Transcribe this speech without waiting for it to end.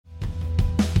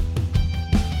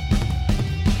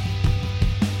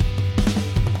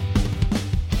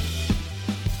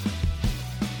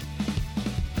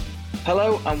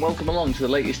Hello and welcome along to the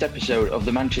latest episode of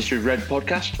the Manchester Red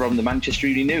podcast from the Manchester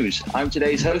Evening News. I'm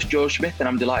today's host, George Smith, and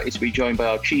I'm delighted to be joined by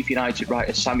our Chief United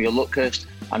writer, Samuel Luckhurst,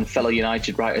 and fellow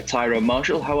United writer, Tyrone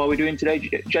Marshall. How are we doing today,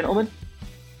 gentlemen?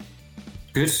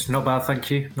 Good, not bad, thank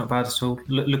you. Not bad at all.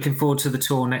 Looking forward to the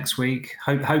tour next week.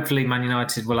 Hopefully Man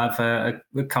United will have a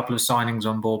couple of signings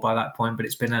on board by that point, but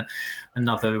it's been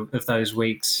another of those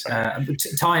weeks.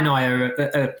 Ty and I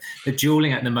are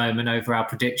dueling at the moment over our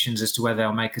predictions as to whether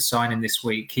they'll make a signing this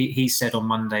week. He said on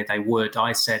Monday they would.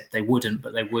 I said they wouldn't,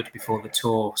 but they would before the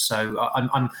tour. So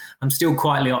I'm still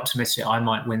quietly optimistic I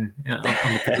might win on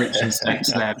the predictions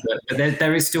stakes there. But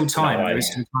there is still time. There is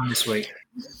still time this week.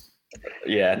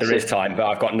 Yeah, there is time, but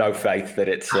I've got no faith that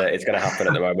it's going to happen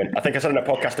at the moment. I think I said in a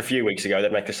podcast a few weeks ago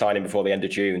they'd make a signing before the end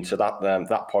of June, so that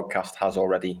podcast has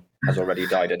already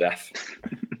died a death.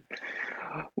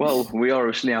 Well, we are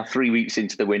obviously now 3 weeks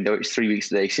into the window. It's 3 weeks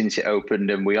today since it opened,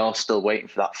 and we are still waiting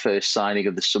for that first signing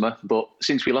of the summer. But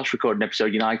since we last recorded an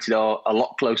episode, United are a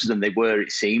lot closer than they were,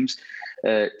 it seems.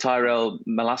 Tyrell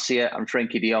Malacia and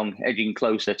Frenkie de Jong edging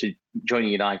closer to joining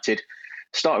United.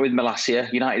 Starting with Malacia,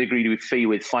 United agreed with fee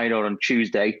with Feyenoord on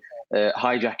Tuesday,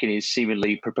 hijacking his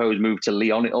seemingly proposed move to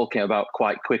Lyon. It all came about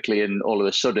quite quickly and all of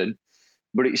a sudden.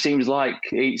 But it seems like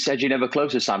it's edging ever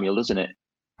closer, Samuel, doesn't it?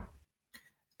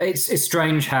 It's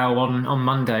strange how on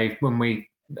Monday when we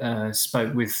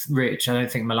spoke with Rich, I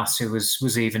don't think Malacia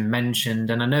was even mentioned.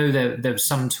 And I know there was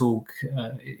some talk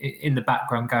in the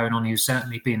background going on. He was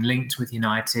certainly being linked with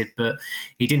United, but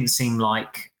he didn't seem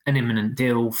like an imminent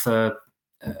deal for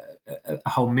a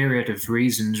whole myriad of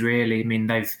reasons, really. I mean,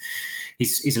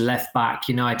 he's a left back.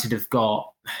 United have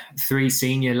got 3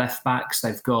 senior left backs.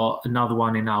 They've got another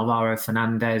one in Alvaro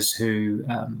Fernandez, who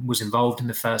was involved in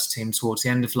the first team towards the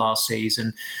end of last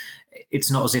season.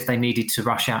 It's not as if they needed to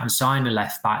rush out and sign a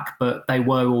left back, but they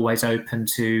were always open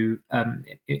to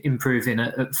improving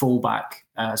at fullback.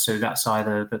 So that's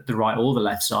either the right or the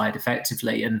left side,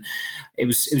 effectively. And it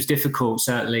was difficult,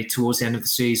 certainly towards the end of the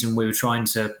season. We were trying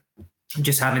to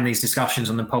just having these discussions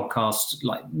on the podcast,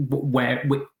 like where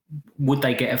would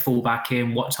they get a fullback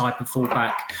in? What type of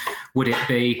fullback would it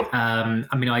be?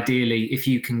 I mean, ideally, if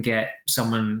you can get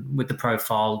someone with the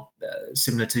profile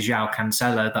similar to João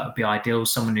Cancelo, that would be ideal.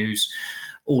 Someone who's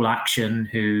all action,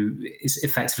 who is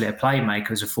effectively a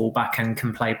playmaker as a fullback and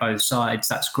can play both sides.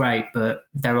 That's great, but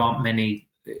there aren't many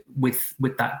with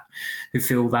that who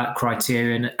fill that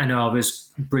criteria and are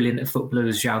as brilliant a footballer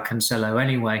as João Cancelo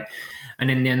anyway. And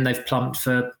in the end, they've plumped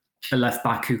for a left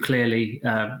back who clearly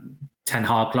Ten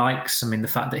Hag likes. I mean, the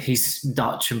fact that he's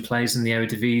Dutch and plays in the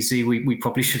Eredivisie, we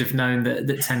probably should have known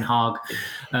that Ten Hag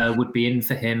would be in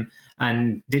for him.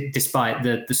 And despite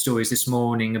the stories this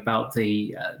morning about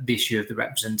the issue of the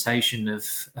representation of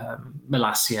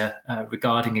Malacia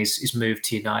regarding his move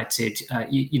to United,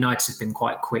 United have been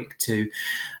quite quick to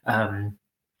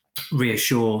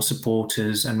reassure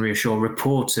supporters and reassure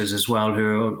reporters as well, who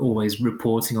are always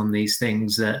reporting on these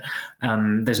things, that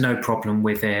there's no problem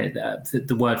with it.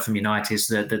 The word from United is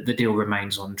that the deal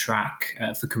remains on track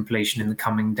for completion in the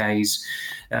coming days.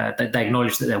 They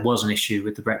acknowledged that there was an issue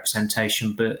with the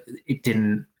representation, but it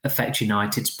didn't affect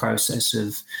United's process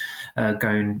of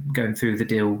going through the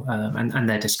deal and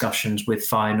their discussions with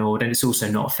Feyenoord. And it's also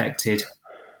not affected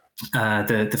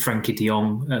the Frenkie de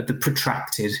Jong, the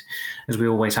protracted, as we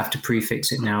always have to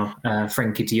prefix it now,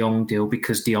 Frenkie de Jong deal,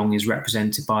 because de Jong is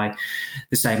represented by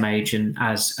the same agent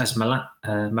as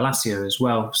Malacia as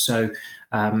well. So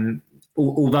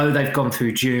although they've gone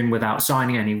through June without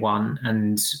signing anyone,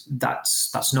 and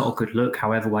that's not a good look,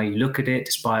 however way you look at it,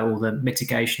 despite all the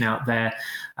mitigation out there,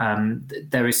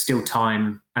 there is still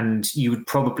time, and you would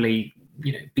probably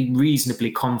be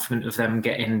reasonably confident of them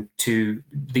getting to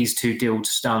these 2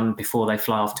 deals done before they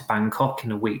fly off to Bangkok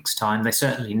in a week's time. They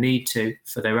certainly need to,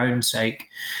 for their own sake.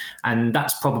 And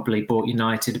that's probably bought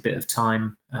United a bit of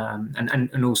time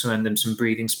and also earned them some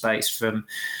breathing space from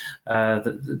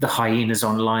the hyenas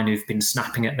online who've been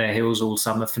snapping at their heels all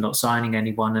summer for not signing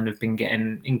anyone and have been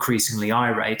getting increasingly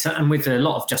irate, and with a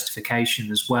lot of justification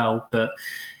as well. But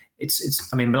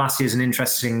I mean, Malacia is an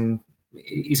interesting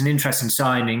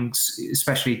signing,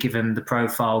 especially given the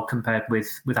profile compared with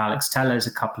Alex Telles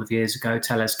a couple of years ago.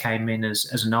 Telles came in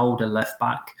as an older left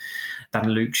back than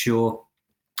Luke Shaw.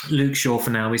 Luke Shaw for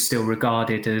now is still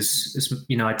regarded as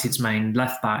United's main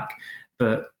left back,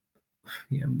 but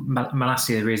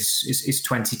Malacia is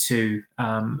 22.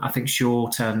 I think Shaw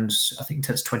turns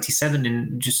 27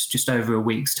 in just over a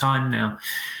week's time now,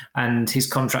 and his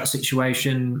contract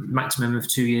situation, maximum of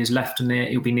 2 years left on it.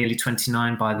 He'll be nearly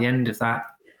 29 by the end of that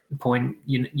point.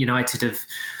 United have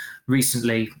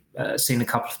recently seen a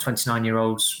couple of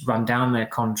 29-year-olds run down their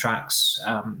contracts.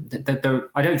 I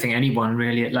don't think anyone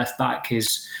really at left back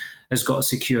has got a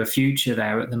secure future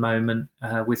there at the moment,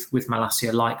 with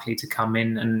Malacia likely to come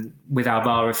in, and with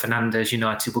Alvaro Fernandez,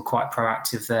 United were quite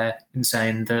proactive there in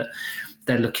saying that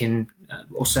they're looking,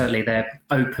 or certainly they're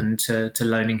open to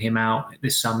loaning him out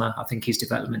this summer. I think his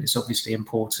development is obviously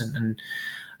important,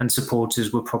 and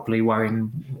supporters were probably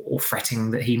worrying or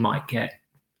fretting that he might get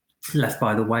left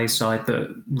by the wayside. But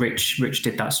Rich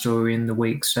did that story in the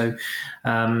week, so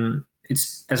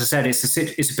it's, as I said,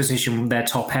 it's a position they're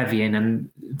top heavy in, and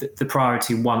the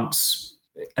priority once,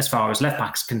 as far as left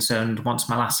back's concerned, once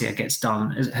Malacia gets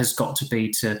done, has got to be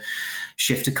to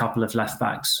shift a couple of left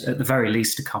backs, at the very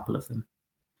least a couple of them.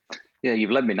 Yeah,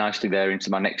 you've led me nicely there into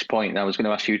my next point. I was going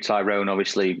to ask you, Tyrone,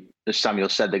 obviously, as Samuel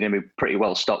said, they're going to be pretty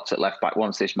well stocked at left back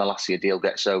once this Malacia deal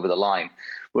gets over the line.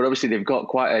 But obviously they've got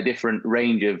quite a different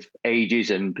range of ages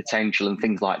and potential and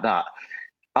things like that.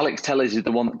 Alex Telles is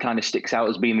the one that kind of sticks out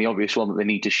as being the obvious one that they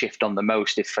need to shift on the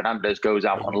most. If Fernandez goes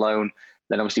out on loan,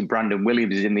 then obviously Brandon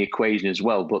Williams is in the equation as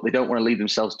well. But they don't want to leave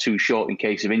themselves too short in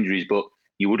case of injuries. But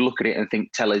you would look at it and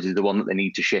think Telles is the one that they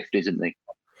need to shift, isn't they?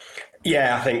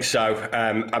 Yeah, I think so.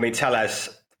 I mean, Telles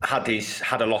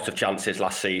had a lot of chances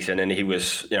last season, and he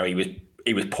was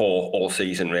poor all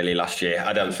season really last year.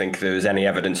 I don't think there was any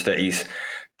evidence that he's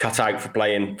cut out for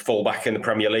playing fullback in the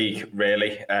Premier League,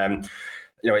 really.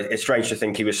 It's strange to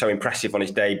think he was so impressive on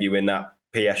his debut in that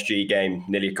PSG game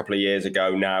nearly a couple of years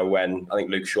ago now, when I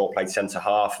think Luke Shaw played centre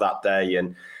half that day,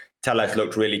 and Telles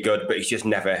looked really good, but he's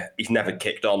never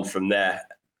kicked on from there.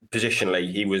 Positionally,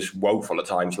 he was woeful at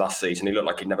times last season. He looked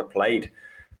like he'd never played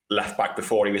left back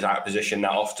before. He was out of position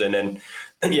that often, and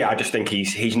yeah, I just think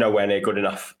he's nowhere near good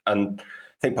enough. And I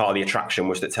think part of the attraction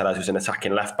was that Telles was an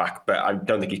attacking left back, but I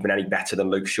don't think he's been any better than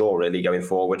Luke Shaw really going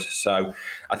forward. So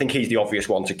I think he's the obvious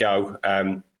one to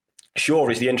go. Shaw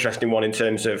is the interesting one in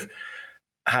terms of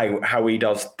how he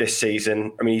does this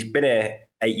season. I mean, he's been here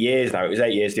 8 years now. It was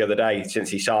 8 years the other day since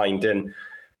he signed, and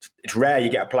it's rare you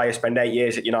get a player spend 8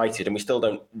 years at United and we still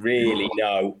don't really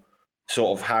know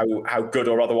sort of how good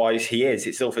or otherwise he is.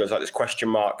 It still feels like there's question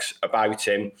marks about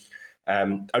him.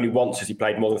 Only once has he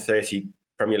played more than 30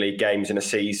 Premier League games in a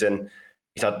season.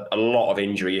 He's had a lot of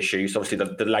injury issues. Obviously,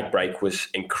 the leg break was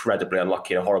incredibly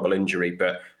unlucky and a horrible injury,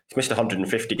 but he's missed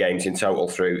 150 games in total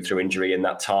through injury in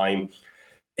that time.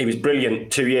 He was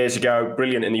brilliant 2 years ago,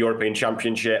 brilliant in the European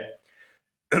Championship.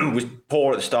 Was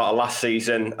poor at the start of last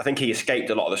season. I think he escaped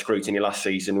a lot of the scrutiny last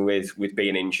season with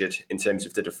being injured in terms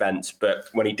of the defence. But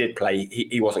when he did play,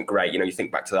 he wasn't great. You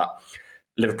think back to that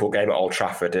Liverpool game at Old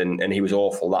Trafford, and he was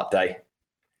awful that day.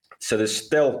 So there's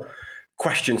still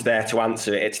questions there to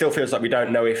answer. It still feels like we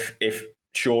don't know if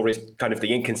Shaw is kind of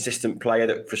the inconsistent player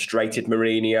that frustrated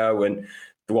Mourinho and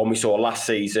the one we saw last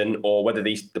season, or whether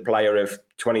he's the player of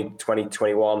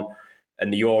 2021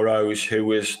 and the Euros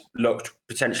who looked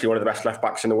potentially one of the best left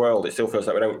backs in the world. It still feels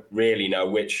like we don't really know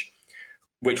which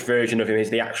version of him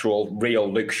is the actual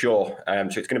real Luke Shaw.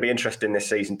 So it's going to be interesting this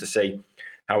season to see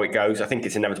how it goes. I think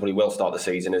it's inevitable he will start the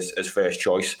season as first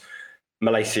choice.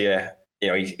 Malacia,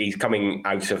 he's coming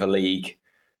out of a league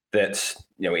that's,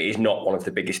 it is not one of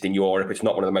the biggest in Europe. It's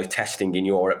not one of the most testing in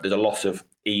Europe. There's a lot of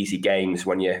easy games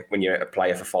when you're a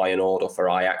player for Feyenoord or for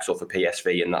Ajax or for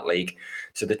PSV in that league.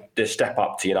 So the step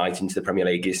up to United into the Premier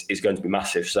League is going to be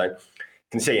massive. So you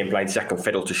can see him playing second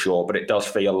fiddle to Shaw, but it does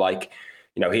feel like,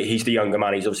 he's the younger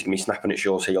man. He's obviously going to be snapping at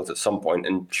Shaw's heels at some point,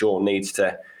 and Shaw needs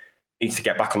to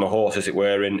get back on the horse, as it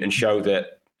were, and show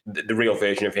that the real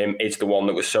version of him is the one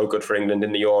that was so good for England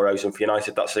in the Euros and for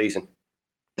United that season.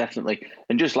 Definitely.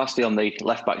 And just lastly on the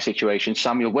left-back situation,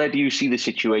 Samuel, where do you see the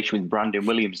situation with Brandon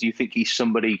Williams? Do you think he's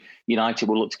somebody United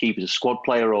will look to keep as a squad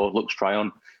player, or look to try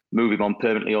on move him on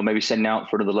permanently, or maybe send him out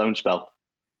for another loan spell?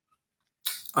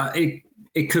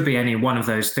 It could be any one of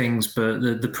those things, but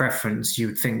the preference you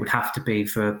would think would have to be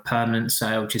for a permanent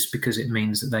sale, just because it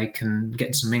means that they can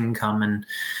get some income, and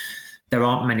there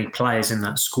aren't many players in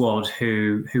that squad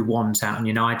who want out and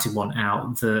United want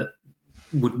out that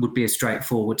would be a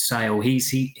straightforward sale.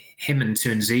 Him and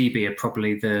Tuanzebe are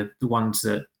probably the ones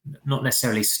that not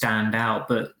necessarily stand out,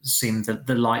 but seem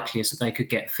the likeliest that they could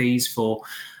get fees for.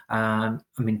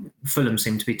 Fulham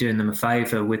seem to be doing them a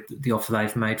favour with the offer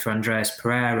they've made for Andreas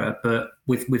Pereira, but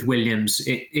with Williams,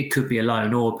 it could be a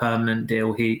loan or a permanent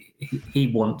deal.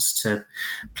 He wants to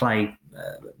play,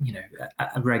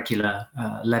 at a regular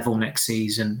level next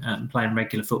season, playing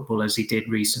regular football as he did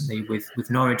recently with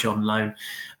Norwich on loan.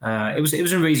 It was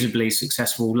a reasonably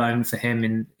successful loan for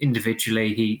him.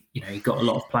 Individually, he got a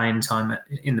lot of playing time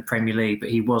in the Premier League, but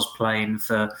he was playing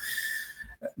for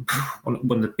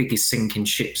one of the biggest sinking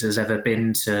ships there's ever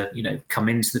been to, come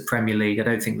into the Premier League. I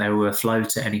don't think they were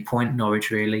afloat at any point, Norwich,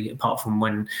 really, apart from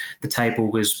when the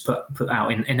table was put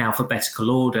out in alphabetical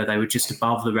order. They were just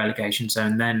above the relegation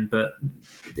zone then. But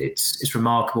it's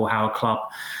remarkable how a club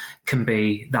can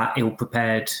be that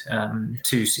ill-prepared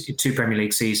two Premier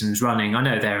League seasons running. I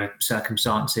know there are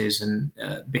circumstances and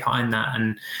behind that,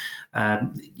 and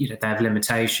they have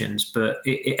limitations, but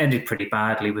it ended pretty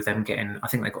badly with them getting, I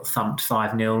think they got thumped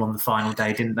 5-0 on the final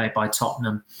day, didn't they, by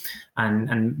Tottenham,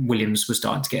 and Williams was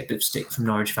starting to get a bit of stick from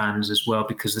Norwich fans as well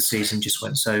because the season just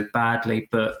went so badly.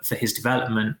 But for his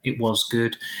development, it was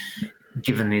good.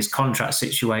 Given his contract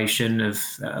situation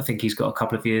I think he's got a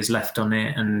couple of years left on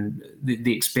it, and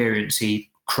the experience he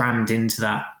crammed into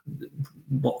that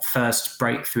first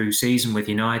breakthrough season with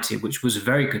United, which was a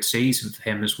very good season for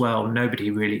him as well.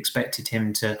 Nobody really expected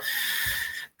him to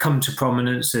come to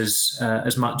prominence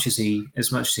as much as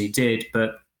he did,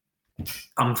 but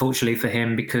unfortunately for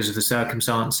him, because of the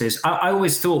circumstances, I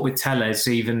always thought with Telles,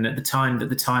 even at the time, that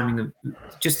the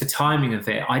timing of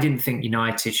it, I didn't think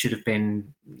United should have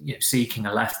been seeking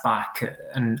a left back.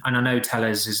 And I know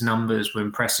Telles' numbers were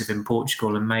impressive in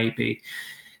Portugal, and maybe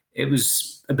it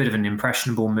was a bit of an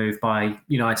impressionable move by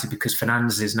United because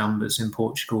Fernandes' numbers in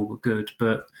Portugal were good,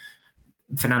 but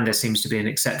Fernandes seems to be an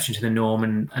exception to the norm,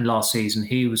 and last season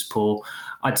he was poor.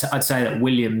 I'd say that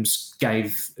Williams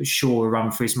gave Shaw a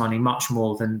run for his money much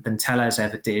more than Telles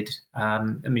ever did.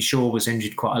 Shaw was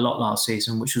injured quite a lot last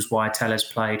season, which was why Telles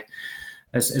played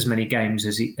as many games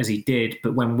as he did.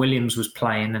 But when Williams was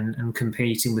playing and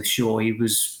competing with Shaw, he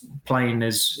was playing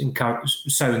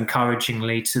so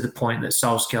encouragingly, to the point that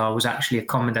Solskjaer was actually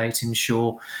accommodating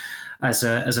Shaw as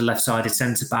a left-sided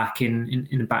centre-back in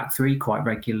a back three quite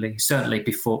regularly. Certainly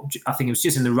before, I think it was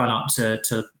just in the run-up to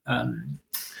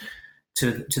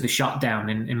the shutdown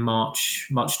in March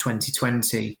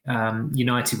 2020.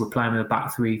 United were playing with a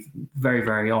back three very,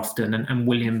 very often, and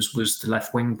Williams was the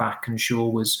left wing back, and Shaw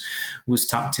was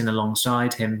tucked in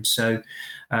alongside him. So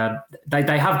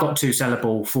they have got two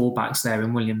sellable fullbacks there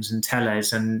in Williams and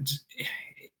Telles, and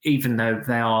even though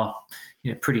they are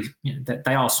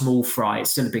they are small fry, it's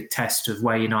still a big test of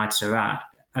where United are at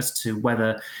as to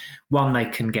whether, one, they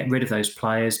can get rid of those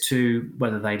players, two,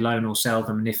 whether they loan or sell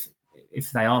them, and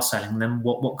if they are selling them,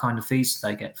 what kind of fees do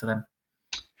they get for them?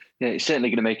 Yeah, it's certainly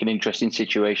going to make an interesting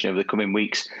situation over the coming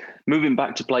weeks. Moving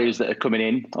back to players that are coming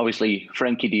in, obviously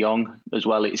Frenkie de Jong as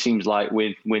well. It seems like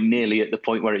we're nearly at the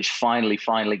point where it's finally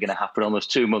going to happen. Almost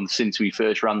 2 months since we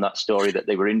first ran that story that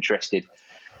they were interested.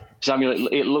 Samuel,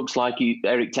 it looks like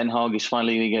Erik ten Hag is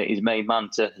finally going to get his main man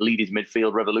to lead his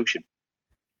midfield revolution.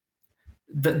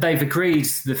 They've agreed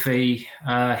the fee.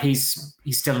 He's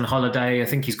still on holiday. I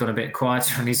think he's got a bit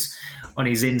quieter on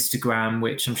his Instagram,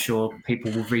 which I'm sure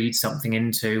people will read something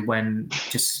into when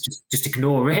just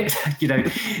ignore it.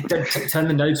 Don't turn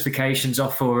the notifications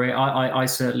off for it. I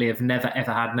certainly have never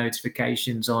ever had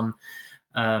notifications on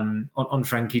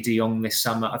Frenkie de Jong this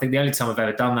summer. I think the only time I've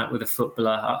ever done that with a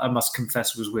footballer, I must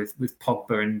confess, was with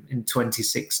Pogba in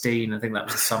 2016. I think that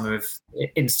was the summer of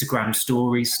Instagram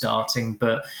stories starting.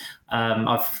 But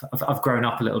I've grown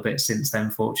up a little bit since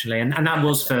then, fortunately, and that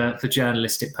was for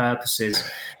journalistic purposes.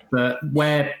 But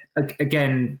where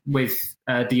again with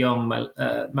de Jong,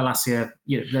 Malacia,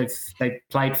 they've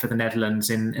played for the Netherlands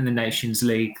in the Nations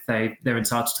League. They're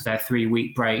entitled to their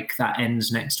 3-week break that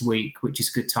ends next week, which is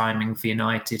good timing for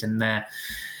United and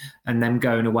them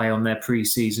going away on their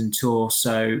pre-season tour.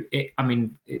 So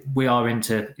we are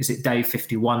into, is it day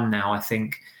 51 now? I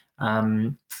think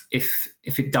if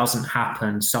it doesn't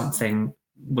happen, something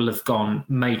will have gone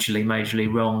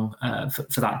majorly wrong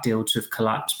for that deal to have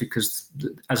collapsed, because,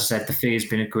 as I said, the fee has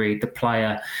been agreed. The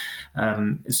player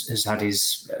has had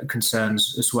his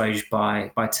concerns assuaged by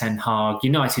Ten Hag.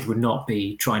 United would not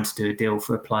be trying to do a deal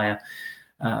for a player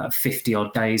 50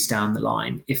 odd days down the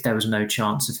line if there was no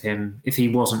chance of him, if he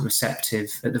wasn't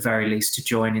receptive at the very least to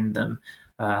joining them.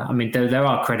 There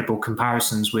are credible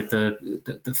comparisons with the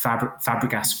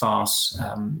Fabregas farce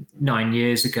 9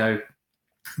 years ago.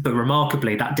 But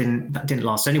remarkably, that didn't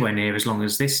last anywhere near as long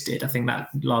as this did. I think that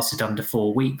lasted under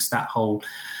 4 weeks, that whole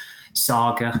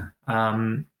saga.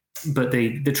 But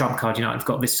the trump card United have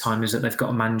got this time is that they've got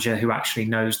a manager who actually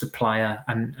knows the player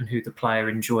and who the player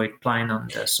enjoyed playing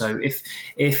under. So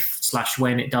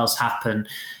if/when it does happen,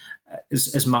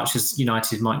 as much as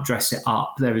United might dress it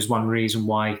up, there is one reason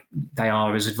why they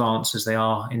are as advanced as they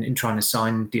are in trying to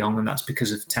sign de Jong, and that's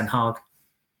because of Ten Hag.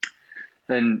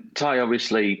 Then Ty,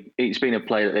 obviously, it's been a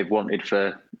player that they've wanted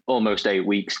for almost 8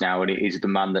 weeks now, and it is the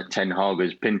man that Ten Hag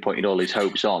has pinpointed all his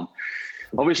hopes on.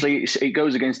 Obviously, it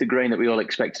goes against the grain that we all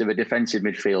expect of a defensive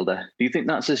midfielder. Do you think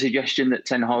that's a suggestion that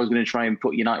Ten Hag is going to try and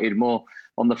put United more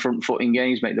on the front foot in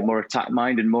games, make them more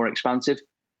attack-minded and more expansive?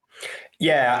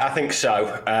 Yeah, I think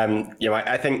so.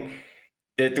 I think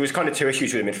there was kind of two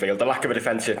issues with the midfield: the lack of a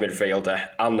defensive midfielder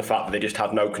and the fact that they just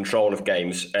had no control of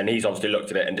games. And he's obviously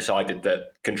looked at it and decided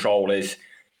that control is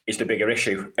the bigger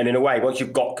issue. And in a way, once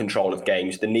you've got control of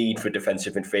games, the need for a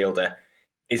defensive midfielder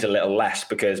is a little less,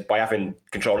 because by having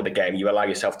control of the game, you allow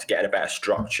yourself to get in a better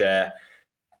structure.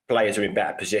 Players are in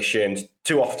better positions.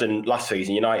 Too often last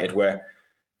season, United were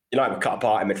cut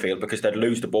apart in midfield because they'd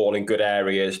lose the ball in good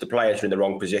areas. The players were in the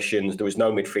wrong positions. There was no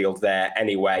midfield there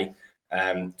anyway.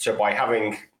 So by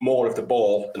having more of the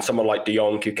ball and someone like De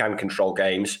Jong who can control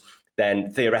games,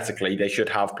 then theoretically they should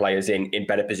have players in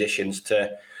better positions to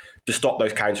stop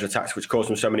those counter-attacks, which caused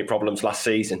them so many problems last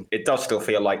season. It does still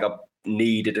feel like I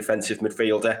need a defensive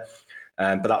midfielder,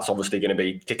 but that's obviously going to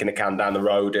be kicking the can down the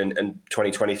road in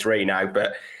 2023 now.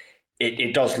 But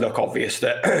it does look obvious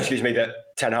that, that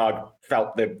Ten Hag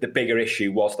felt the bigger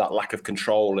issue was that lack of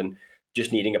control and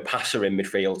just needing a passer in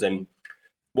midfield. And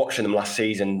watching them last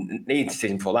season, the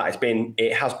season before that,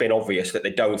 it has been obvious that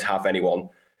they don't have anyone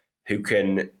who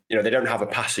can, they don't have a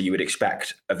passer you would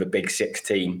expect of a big six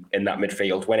team in that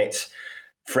midfield. When it's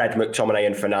Fred, McTominay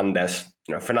and Fernandes,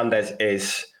 Fernandes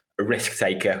is a risk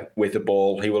taker with the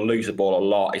ball. He will lose the ball a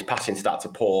lot. His passing stats are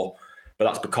poor, but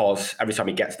that's because every time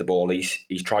he gets the ball,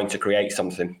 he's trying to create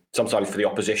something, sometimes for the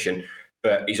opposition,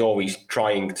 but he's always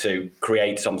trying to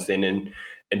create something and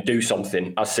do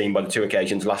something, as seen by the two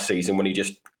occasions last season when he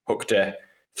just hooked a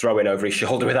throw in over his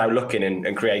shoulder without looking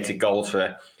and created goals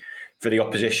for the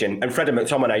opposition. And Fred and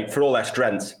McTominay, for all their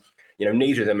strengths,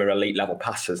 neither of them are elite level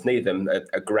passers. Neither of them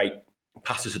are great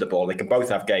passers of the ball. They can both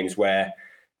have games where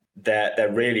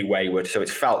they're really wayward. So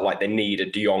it's felt like they need a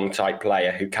De Jong type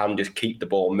player who can just keep the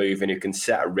ball moving, who can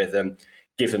set a rhythm,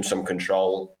 give them some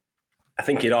control. I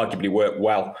think it arguably worked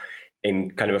well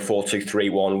in kind of a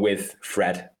 4-2-3-1 with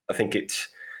Fred. I think it's,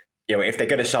 if they're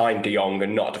going to sign De Jong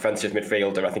and not a defensive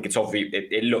midfielder, I think it's obvious.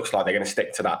 It looks like they're going to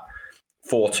stick to that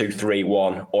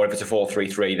 4-2-3-1, or if it's a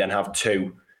 4-3-3, then have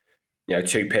two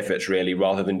pivots really,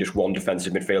 rather than just one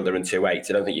defensive midfielder and two eights.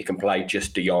 I don't think you can play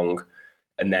just De Jong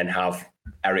and then have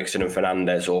Eriksen and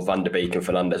Fernandes, or Van der Beek and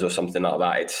Fernandes, or something like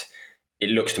that. It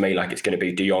looks to me like it's going to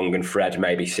be De Jong and Fred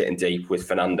maybe sitting deep with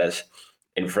Fernandes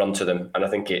in front of them. And I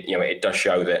think it does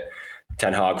show that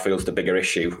Ten Hag feels the bigger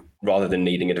issue, rather than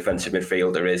needing a defensive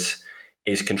midfielder,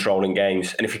 is controlling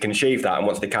games. And if he can achieve that, and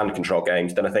once they can control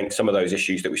games, then I think some of those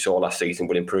issues that we saw last season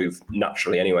will improve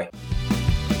naturally anyway.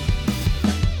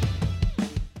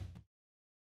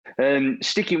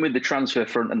 Sticking with the transfer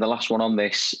front, and the last one on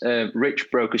this,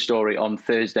 Rich broke a story on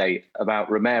Thursday about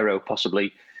Romero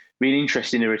possibly being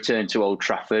interested in a return to Old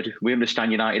Trafford. We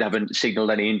understand United haven't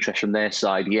signalled any interest from their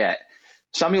side yet.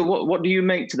 Samuel, what do you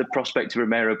make to the prospect of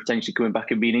Romero potentially coming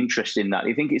back and being interested in that? Do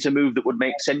you think it's a move that would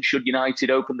make sense should United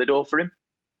open the door for him?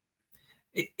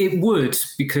 It would,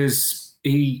 because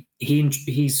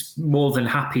he's more than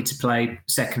happy to play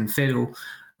second fiddle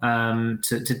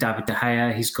to David De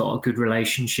Gea. He's got a good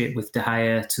relationship with De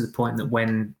Gea, to the point that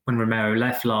when Romero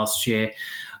left last year,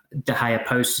 De Gea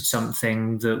posted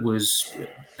something that was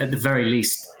at the very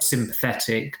least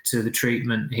sympathetic to the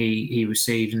treatment he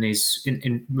received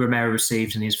in Romero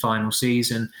received in his final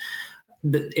season.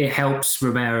 It helps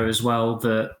Romero as well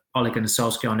that Ole Gunnar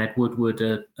Solskjaer and Ed Woodward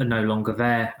are no longer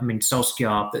there. I mean,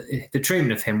 Solskjaer, the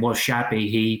treatment of him was shabby.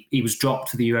 He was dropped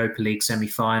for the Europa League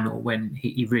semi-final when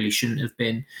he really shouldn't have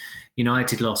been.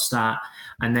 United lost that.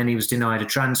 And then he was denied a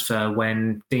transfer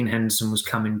when Dean Henderson was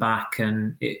coming back.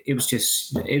 And it was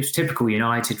typical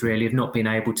United, really, of not being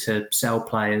able to sell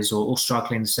players or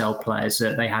struggling to sell players.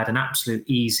 That they had an absolute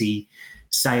easy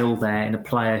sale there in a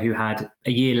player who had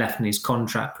a year left in his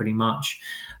contract, pretty much.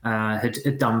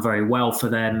 Had done very well for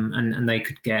them, and they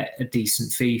could get a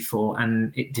decent fee for,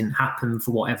 and it didn't happen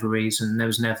for whatever reason. There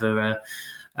was never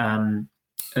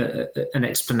an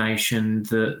explanation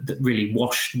that really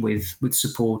washed with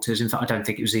supporters. In fact, I don't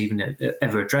think it was even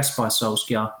ever addressed by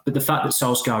Solskjaer. But the fact that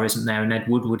Solskjaer isn't there and Ed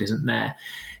Woodward isn't there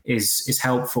is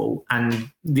helpful. And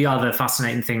the other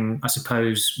fascinating thing, I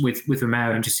suppose, with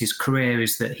Romero and just his career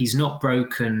is that he's not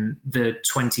broken the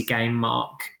 20-game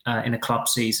mark in a club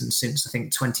season since, I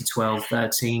think,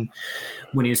 2012-13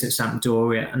 when he was at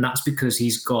Sampdoria. And that's because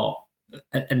he's got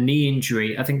a knee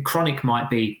injury. I think chronic might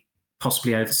be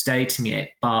possibly overstating it,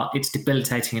 but it's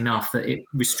debilitating enough that it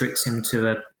restricts him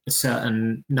to a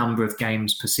certain number of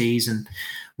games per season,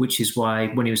 which is why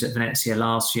when he was at Venezia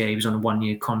last year, he was on a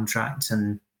 1-year contract,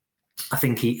 and I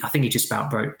think he just about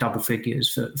broke double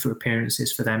figures for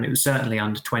appearances for them. It was certainly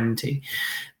under 20,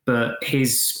 but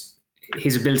his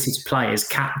ability to play is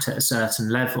capped at a certain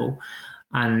level.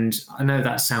 And I know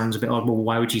that sounds a bit odd. Well,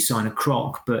 why would you sign a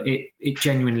crock? But it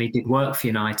genuinely did work for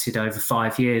United over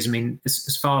 5 years. I mean,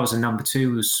 as far as a number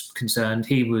 2 was concerned,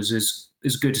 he was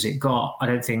as good as it got. I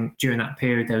don't think during that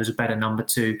period there was a better number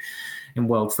 2 in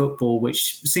world football,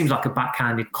 which seems like a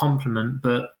backhanded compliment,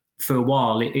 but for a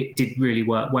while it did really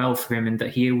work well for him, and that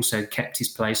he also kept his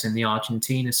place in the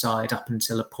Argentina side up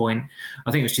until a point.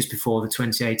 I think it was just before the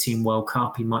 2018 World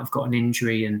Cup. He might have got an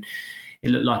injury, and it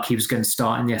looked like he was going to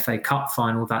start in the FA Cup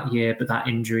final that year, but that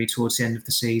injury towards the end of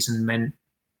the season meant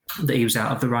that he was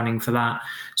out of the running for that.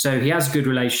 So he has a good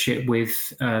relationship with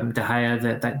De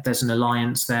Gea, that there's an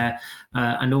alliance there.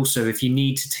 And also, if you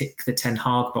need to tick the Ten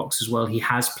Hag box as well, he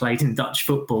has played in Dutch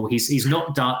football. He's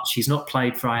not Dutch. He's not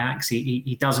played for Ajax.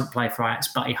 He doesn't play for Ajax,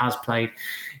 but he has played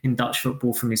in Dutch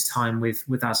football from his time with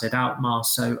AZ Alkmaar.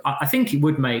 So I think it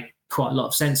would make quite a lot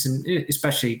of sense, and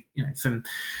especially from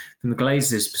the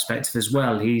Glazers' perspective as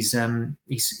well. He's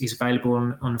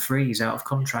available on free. He's out of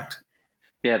contract.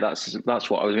 Yeah, that's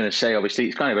what I was going to say. Obviously,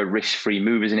 it's kind of a risk-free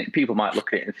move, isn't it? People might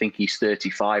look at it and think he's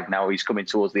 35 now. He's coming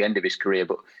towards the end of his career,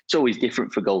 but it's always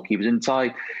different for goalkeepers. And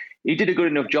Ty, he did a good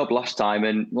enough job last time,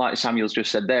 and like Samuel's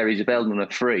just said there, he's available on a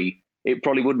free. It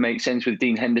probably would make sense with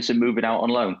Dean Henderson moving out on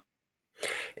loan.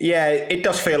 Yeah, it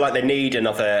does feel like they need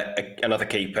another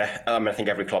keeper. I think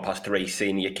every club has 3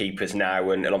 senior keepers now,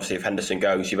 and obviously if Henderson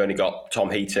goes, you've only got Tom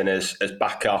Heaton as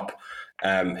backup.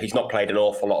 He's not played an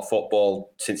awful lot of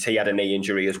football since he had a knee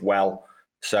injury as well,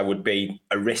 so would be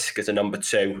a risk as a number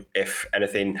 2 if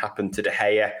anything happened to De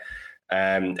Gea.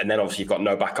 And then obviously you've got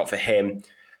no backup for him.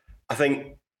 I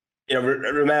think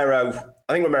Romero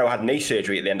had knee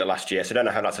surgery at the end of last year, so I don't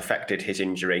know how that's affected his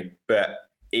injury, but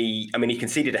he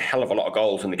conceded a hell of a lot of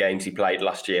goals in the games he played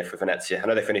last year for Venezia. I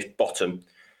know they finished bottom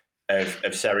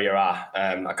of Serie A.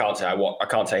 I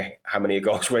can't say how many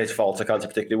goals were his fault. I can't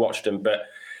particularly watch them, but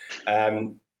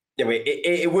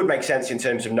it would make sense in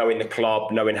terms of knowing the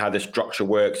club, knowing how the structure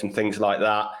works and things like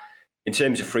that. In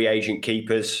terms of free agent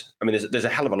keepers, I mean, there's a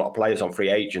hell of a lot of players on free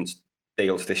agents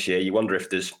deals this year. You wonder if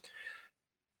there's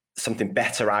something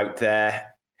better out there.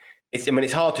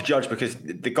 It's hard to judge because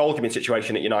the goalkeeping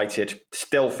situation at United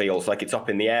still feels like it's up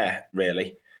in the air,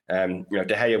 really. De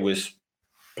Gea was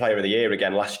Player of the Year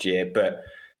again last year, but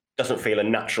doesn't feel a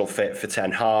natural fit for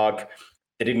Ten Hag.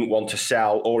 They didn't want to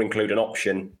sell or include an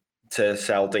option to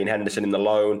sell Dean Henderson in the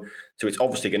loan. So it's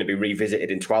obviously going to be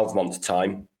revisited in 12 months'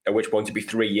 time, at which point it'll be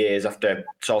 3 years after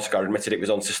Solskjaer admitted it was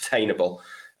unsustainable.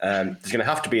 There's going to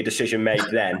have to be a decision made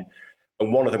then,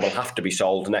 and one of them will have to be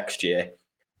sold next year.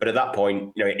 But at that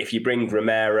point, if you bring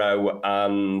Romero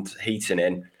and Heaton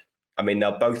in, I mean,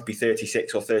 they'll both be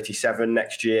 36 or 37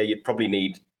 next year. You'd probably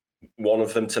need one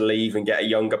of them to leave and get a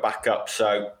younger backup.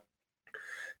 So it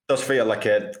does feel like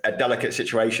a delicate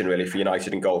situation, really, for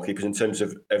United and goalkeepers in terms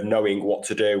of knowing what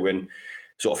to do and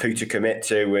sort of who to commit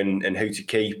to and who to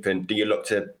keep. And do you look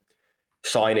to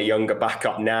sign a younger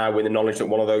backup now with the knowledge that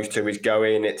one of those two is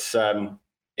going? It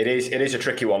is a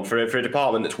tricky one for a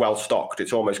department that's well stocked.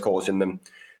 It's almost causing them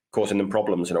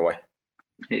problems in a way.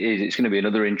 It is. It's going to be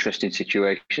another interesting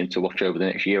situation to watch over the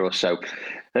next year or so.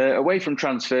 Away from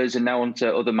transfers and now on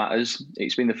to other matters.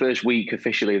 It's been the first week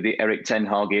officially of the Erik Ten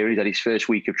Hag era. He's had his first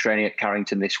week of training at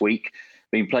Carrington this week.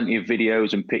 Been plenty of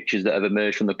videos and pictures that have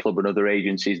emerged from the club and other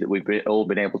agencies that we've all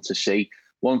been able to see.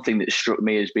 One thing that struck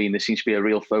me has been there seems to be a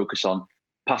real focus on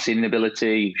passing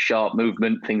ability, sharp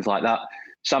movement, things like that.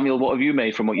 Samuel, what have you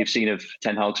made from what you've seen of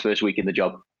Ten Hag's first week in the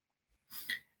job?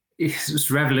 It's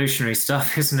revolutionary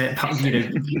stuff, isn't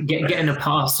it? Getting a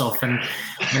pass off and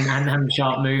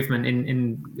sharp movement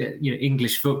in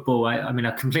English football.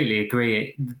 I completely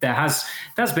agree. There's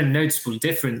been a noticeable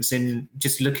difference in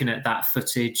just looking at that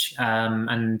footage,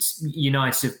 and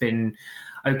United have been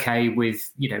okay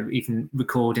with even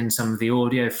recording some of the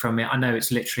audio from it. I know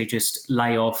it's literally just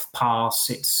lay off, pass.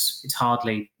 It's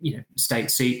hardly state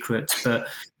secret, but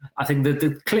I think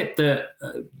the clip that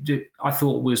I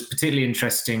thought was particularly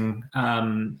interesting,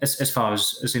 as far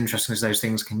as interesting as those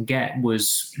things can get,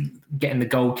 was getting the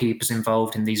goalkeepers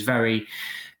involved in these very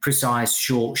precise,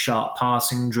 short, sharp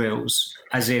passing drills,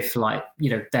 as if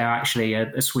they're actually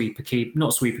a sweeper keeper,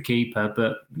 not sweeper keeper,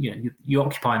 but you're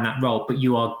occupying that role, but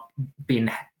you are being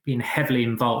heavily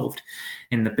involved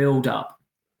in the build-up.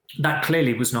 That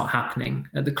clearly was not happening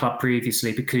at the club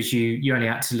previously, because you only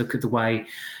had to look at the way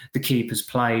the keepers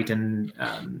played, and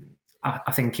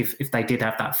I think if they did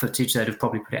have that footage, they'd have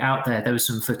probably put it out there. There was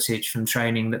some footage from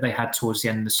training that they had towards the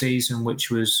end of the season,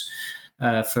 which was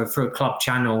for a club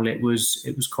channel, it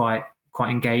was quite quite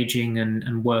engaging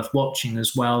and worth watching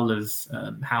as well, of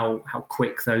how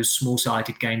quick those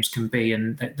small-sided games can be,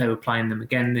 and they were playing them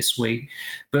again this week.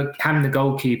 But having the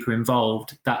goalkeeper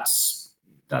involved, that's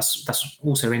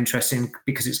also interesting,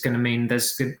 because it's going to mean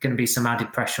there's going to be some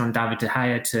added pressure on David De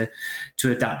Gea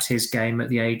to adapt his game at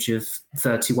the age of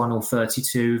 31 or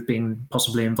 32, being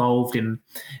possibly involved in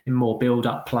more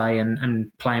build-up play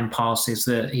and playing passes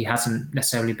that he hasn't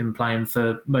necessarily been playing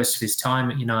for most of his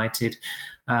time at United.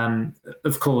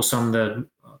 Of course, on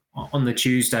the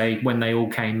Tuesday when they all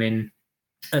came in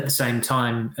at the same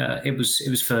time, it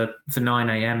was for 9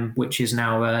 a.m, which is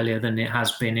now earlier than it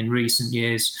has been in recent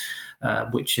years.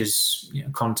 Which is,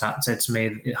 Contact said to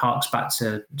me, it harks back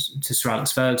to Sir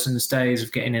Alex Ferguson's days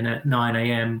of getting in at 9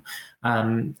 a.m. I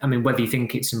mean, whether you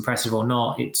think it's impressive or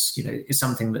not, it's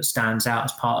something that stands out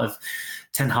as part of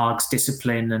Ten Hag's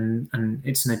discipline, and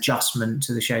it's an adjustment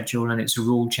to the schedule, and it's a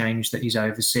rule change that he's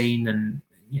overseen, and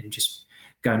just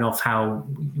going off how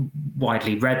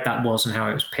widely read that was and how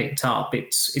it was picked up,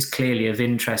 it's clearly of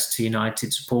interest to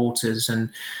United supporters,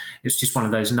 and it's just one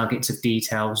of those nuggets of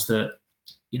details that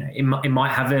it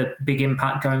might have a big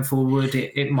impact going forward.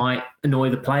 It might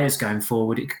annoy the players going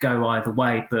forward. It could go either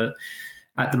way. But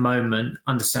at the moment,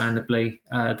 understandably,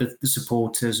 the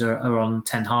supporters are on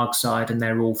Ten Hag's side, and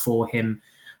they're all for him.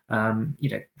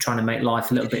 Trying to make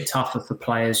life a little bit tougher for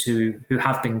players who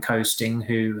have been coasting,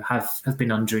 who have been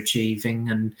underachieving,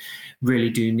 and really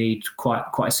do need quite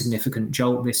a significant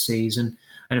jolt this season.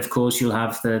 And of course, you'll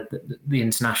have the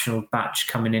international batch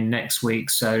coming in next week.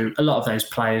 So a lot of those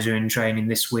players are in training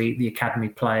this week. The academy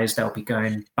players, they'll be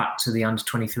going back to the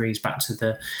under-23s, back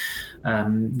to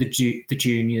the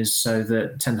juniors, so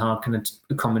that Ten Hag can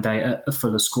accommodate a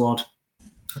fuller squad.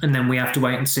 And then we have to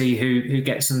wait and see who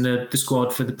gets in the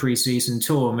squad for the pre-season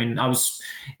tour. I mean,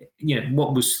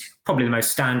 what was probably the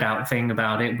most standout thing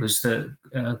about it was that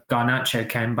Garnacho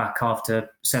came back after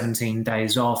 17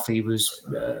 days off. He was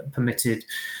permitted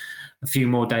a few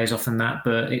more days off than that,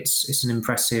 but it's an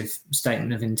impressive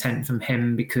statement of intent from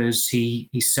him, because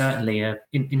he's certainly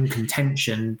in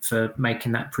contention for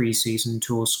making that pre-season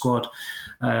tour squad,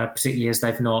 particularly as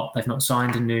they've not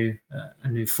signed a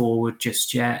new forward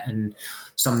just yet, and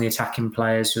some of the attacking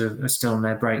players who are still on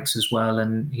their breaks as well.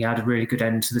 And he had a really good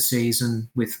end to the season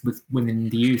with winning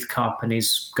the Youth Cup and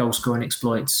his goal scoring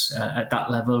exploits at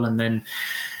that level, and then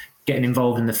getting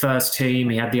involved in the first team.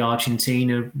 He had the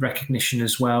Argentina recognition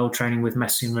as well, training with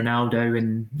Messi and Ronaldo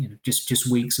in just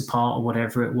weeks apart or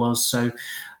whatever it was. So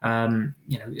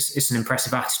it's an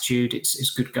impressive attitude.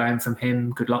 It's good going from him.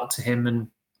 Good luck to him. And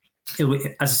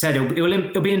as I said,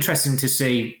 it'll be interesting to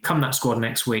see come that squad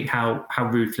next week how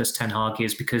ruthless Ten Hag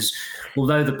is, because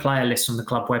although the player list on the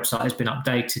club website has been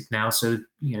updated now, so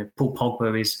Paul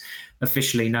Pogba is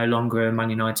officially no longer a Man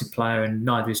United player, and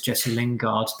neither is Jesse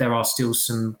Lingard, there are still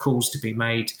some calls to be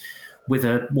made with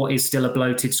what is still a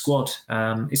bloated squad,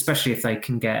 especially if they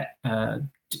can get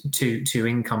two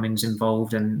incomings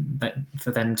involved, and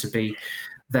for them to be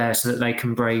there so that they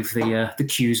can brave the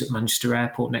queues at Manchester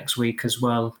Airport next week as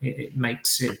well. It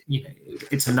makes it,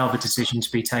 it's another decision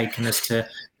to be taken as to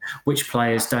which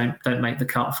players don't make the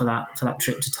cut for that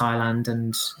trip to Thailand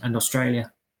and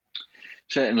Australia.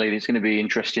 Certainly, it's going to be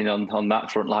interesting on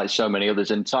that front, like so many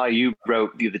others. And Ty, you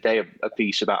wrote the other day a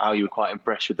piece about how you were quite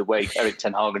impressed with the way Erik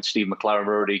ten Hag and Steve McClaren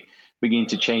are already beginning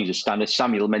to change the standards.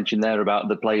 Samuel mentioned there about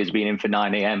the players being in for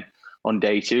 9 a.m. on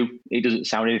day 2. It doesn't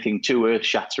sound anything too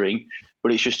earth-shattering,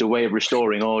 but it's just a way of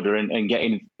restoring order and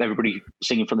getting everybody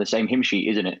singing from the same hymn sheet,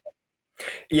 isn't it?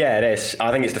 Yeah, it is.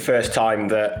 I think it's the first time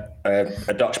that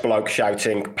a Dutch bloke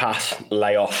shouting "pass,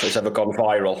 lay off" has ever gone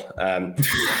viral.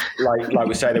 Like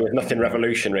we say, there was nothing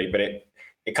revolutionary, but it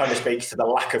kind of speaks to the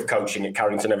lack of coaching at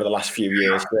Carrington over the last few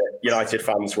years. That United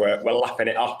fans were lapping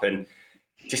it up, and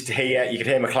just to hear, you could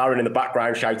hear McClaren in the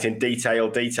background shouting "detail,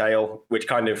 detail," which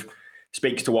kind of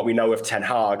speaks to what we know of Ten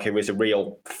Hag, who is a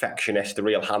real perfectionist, a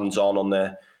real hands-on on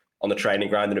the training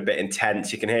ground and a bit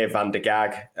intense. You can hear Van der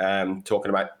Gaag talking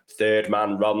about third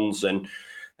man runs, and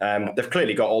they've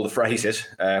clearly got all the phrases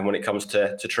when it comes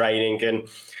to training. And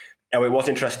it was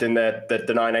interesting,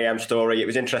 the 9 a.m. story. It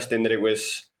was interesting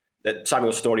that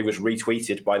Samuel's story was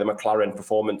retweeted by the McClaren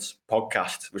Performance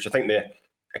podcast, which I think the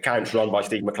account's run by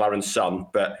Steve McClaren's son,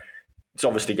 but it's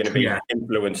obviously going to be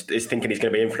influenced. He's thinking he's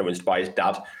going to be influenced by his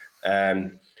dad.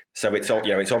 So it's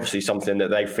obviously something that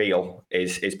they feel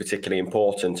is particularly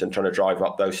important, and trying to drive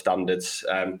up those standards.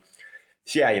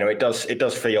 It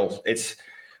does feel it's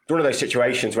one of those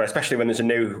situations where, especially when there's a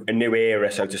new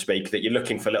era, so to speak, that you're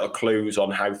looking for little clues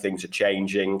on how things are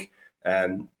changing.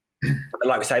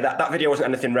 Like we say, that video wasn't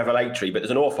anything revelatory, but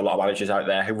there's an awful lot of managers out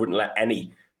there who wouldn't let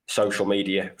any social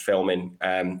media filming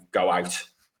go out.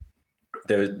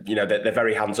 They're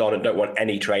very hands-on and don't want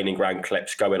any training ground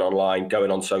clips going online,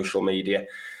 going on social media.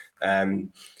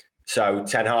 So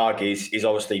Ten Hag is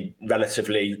obviously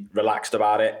relatively relaxed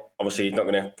about it. Obviously, he's not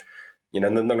going to,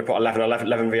 not going to put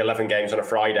 11 v 11 games on a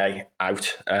Friday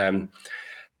out.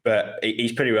 But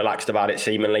he's pretty relaxed about it,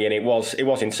 seemingly, and it was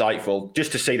insightful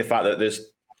just to see the fact that there's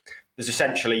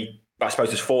essentially, I suppose,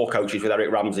 there's 4 coaches with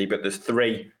Eric Ramsey, but there's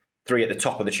three at the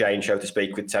top of the chain, so to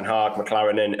speak, with Ten Hag,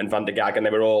 McLaren, and Van der Gag, and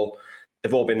they've all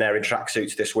been there in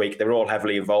tracksuits this week. They were all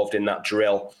heavily involved in that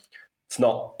drill. It's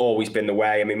not always been the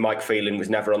way. I mean, Mike Phelan was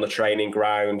never on the training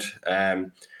ground.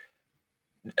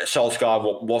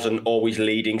 Solskjaer wasn't always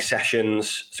leading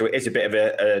sessions. So it is a bit of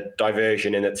a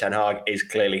diversion in that Ten Hag is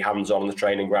clearly hands-on the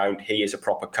training ground. He is a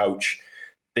proper coach.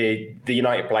 The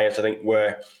United players, I think,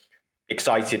 were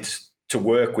excited to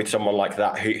work with someone like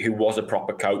that who was a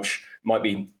proper coach, might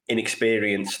be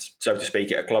inexperienced, so to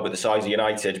speak, at a club at the size of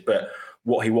United, but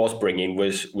what he was bringing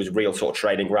was real sort of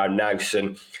training ground nous.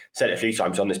 And said it a few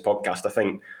times on this podcast, I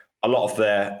think a lot of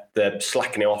the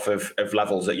slackening off of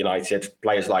levels at United,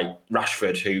 players like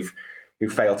Rashford who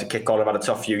failed to kick on, have had a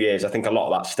tough few years. I think a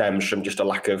lot of that stems from just a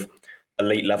lack of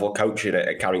elite level coaching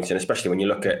at Carrington, especially when you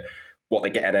look at what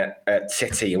they're getting at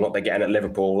City and what they're getting at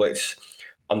Liverpool. It's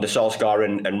under Solskjaer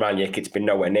and Rangnick, it's been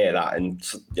nowhere near that. And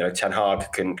Ten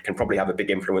Hag can probably have a big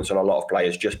influence on a lot of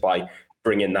players just by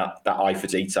bringing that eye for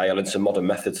detail and some modern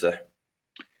methods there.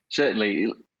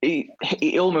 Certainly.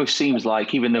 It almost seems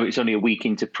like, even though it's only a week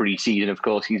into pre-season, of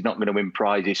course, he's not going to win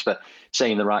prizes for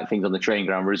saying the right things on the training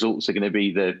ground. Results are going to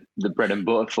be the bread and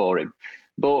butter for him.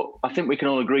 But I think we can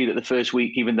all agree that the first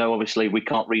week, even though obviously we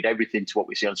can't read everything to what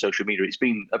we see on social media, it's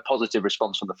been a positive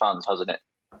response from the fans, hasn't it?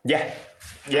 Yeah,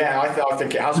 I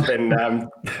think it has been. I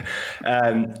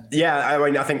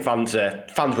think fans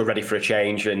were ready for a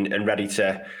change and ready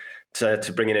to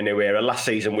bring in a new era. Last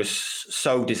season was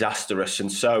so disastrous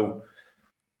and so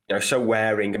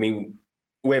wearing. I mean,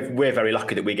 we're very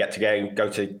lucky that we get to go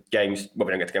to games. Well,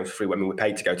 we don't get to go for free. I mean, we're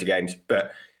paid to go to games.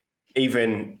 But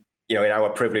even in our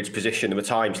privileged position, there were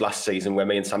times last season where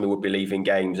me and Sammy would be leaving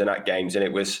games and at games, and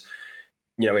it was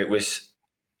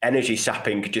energy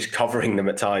sapping just covering them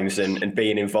at times and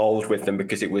being involved with them,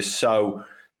 because it was so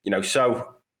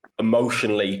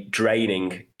emotionally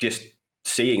draining just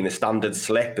seeing the standards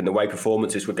slip and the way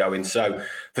performances were going. So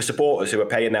for supporters who are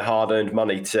paying their hard-earned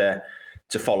money to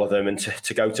follow them and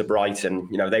to go to Brighton,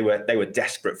 they were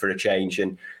desperate for a change.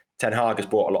 And Ten Hag has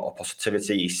brought a lot of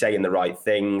positivity. He's saying the right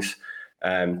things.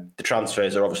 The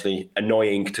transfers are obviously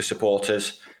annoying to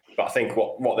supporters, but I think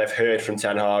what they've heard from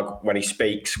Ten Hag when he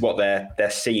speaks, what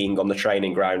they're seeing on the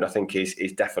training ground, I think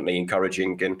is definitely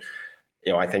encouraging. And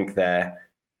I think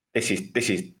this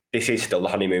is still the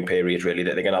honeymoon period, really,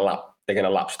 that they're going to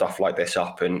lap stuff like this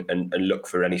up and look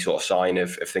for any sort of sign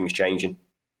of things changing.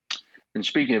 And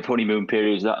speaking of honeymoon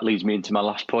periods, that leads me into my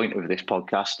last point of this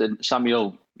podcast. And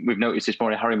Samuel, we've noticed this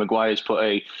morning, Harry Maguire's put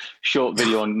a short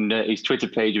video on his Twitter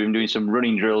page of him doing some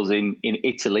running drills in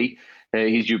Italy.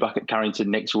 He's due back at Carrington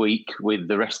next week with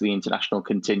the rest of the international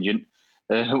contingent.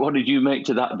 What did you make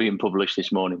to that being published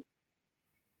this morning?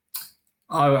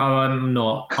 I'm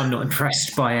not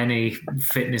impressed by any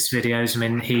fitness videos. I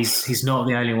mean, he's not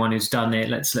the only one who's done it.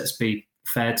 Let's be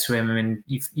fair to him. I mean,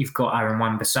 you've got Aaron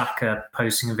Wan-Bissaka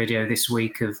posting a video this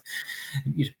week of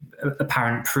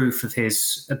apparent proof of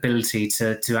his ability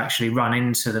to actually run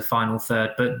into the final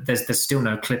third, but there's still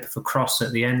no clip of a cross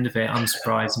at the end of it,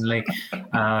 unsurprisingly.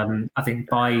 I think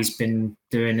Bailly's been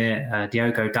doing it.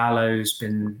 Diogo Dalot's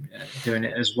been doing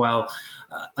it as well.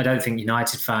 I don't think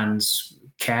United fans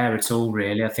care at all,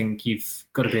 really. I think you've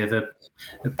got a bit of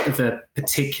a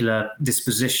particular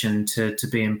disposition to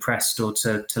be impressed or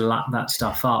to lap that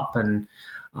stuff up. And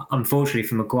unfortunately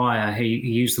for Maguire, he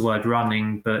used the word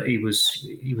running, but he was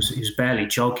barely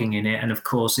jogging in it. And of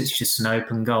course, it's just an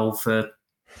open goal for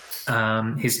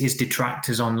his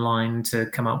detractors online to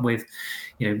come up with,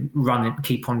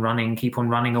 keep on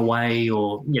running away,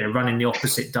 or run in the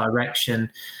opposite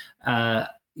direction.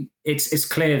 It's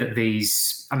clear that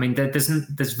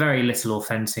there's very little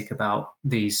authentic about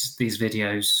these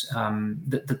videos.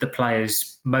 The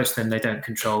players, most of them, they don't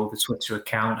control the Twitter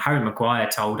account. Harry Maguire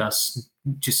told us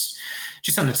just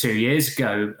under 2 years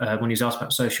ago when he was asked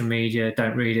about social media,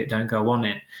 don't read it, don't go on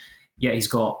it. Yet he's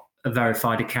got a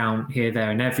verified account here,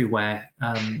 there, and everywhere.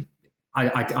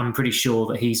 I'm pretty sure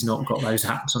that he's not got those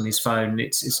apps on his phone.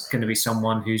 It's going to be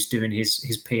someone who's doing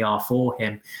his PR for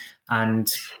him,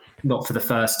 and not for the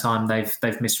first time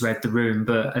they've misread the room.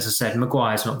 But as I said,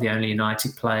 Maguire's not the only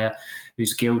United player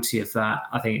who's guilty of that.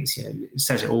 I think it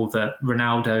says it all that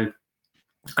Ronaldo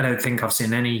I don't think I've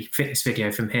seen any fitness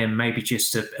video from him, maybe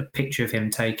just a picture of him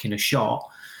taking a shot.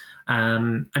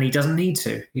 And he doesn't need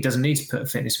to. He doesn't need to put a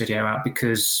fitness video out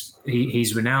because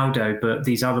he's Ronaldo. But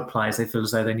these other players, they feel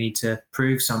as though they need to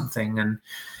prove something. And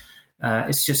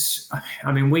it's just,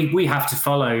 I mean, we have to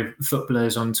follow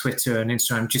footballers on Twitter and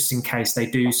Instagram just in case they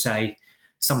do say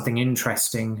something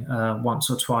interesting once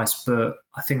or twice. But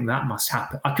I think that must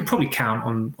happen. I could probably count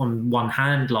on one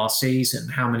hand last season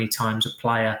how many times a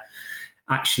player,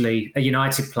 actually a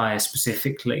United player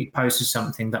specifically, posted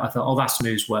something that I thought, oh, that's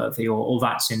newsworthy, or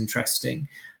that's interesting.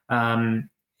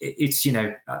 It's, you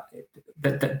know,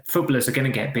 that footballers are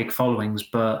going to get big followings,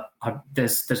 but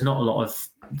there's not a lot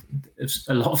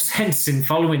of sense in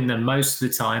following them most of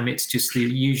the time. It's just the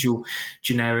usual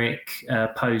generic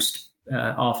post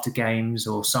after games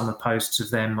or summer posts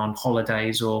of them on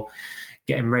holidays or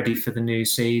getting ready for the new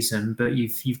season. But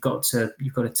you've got to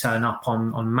turn up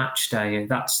on match day.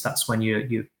 That's when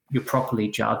you're properly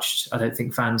judged. I don't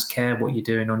think fans care what you're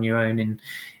doing on your own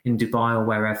in Dubai or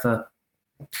wherever.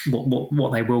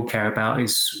 What they will care about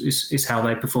is how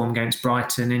they perform against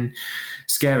Brighton in,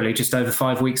 scarily, just over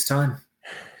 5 weeks' time.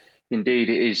 Indeed,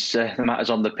 it is the matters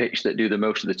on the pitch that do the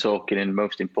most of the talking, and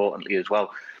most importantly as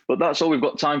well. But that's all we've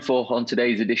got time for on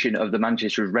today's edition of the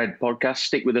Manchester Red podcast.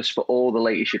 Stick with us for all the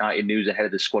latest United news ahead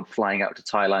of the squad flying out to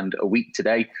Thailand a week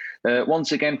today.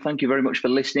 Once again, thank you very much for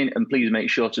listening, and please make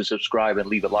sure to subscribe and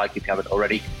leave a like if you haven't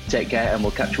already. Take care, and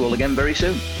we'll catch you all again very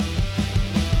soon.